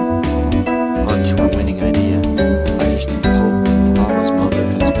I hit onto a winning idea. I just hope Mama's mother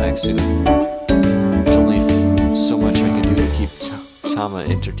comes back soon. So much I can do to keep Tama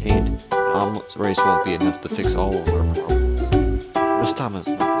entertained. Omelet rice won't be enough to fix all of our problems. Where's Tama's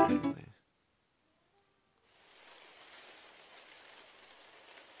mother anyway?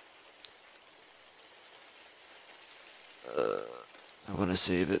 I want to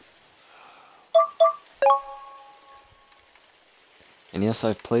save it. And yes,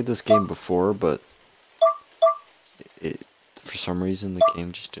 I've played this game before, but for some reason the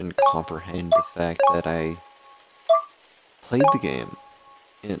game just didn't comprehend the fact that I played the game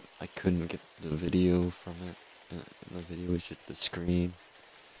and I couldn't get the video from it. The video was just the screen.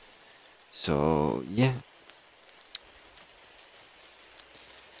 So yeah.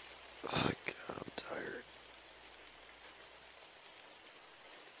 Oh god, I'm tired.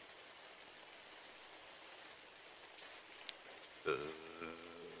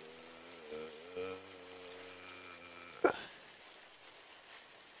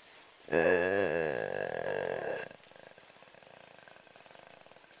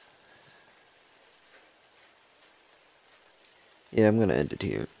 Yeah, I'm gonna end it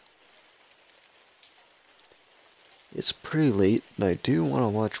here. It's pretty late, and I do want to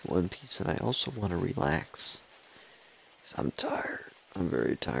watch One Piece, and I also want to relax. I'm tired. I'm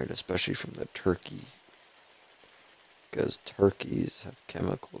very tired, especially from the turkey. Because turkeys have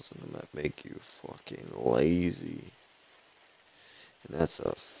chemicals in them that make you fucking lazy. And that's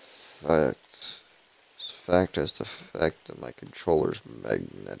a fact. Fact as the fact that my controller's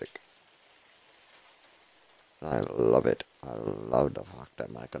magnetic. And I love it. I love the fact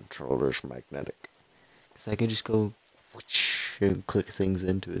that my controller's magnetic. Because I can just go whoosh, and click things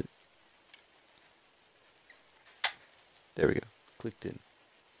into it. There we go. Clicked in.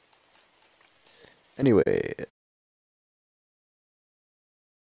 Anyway,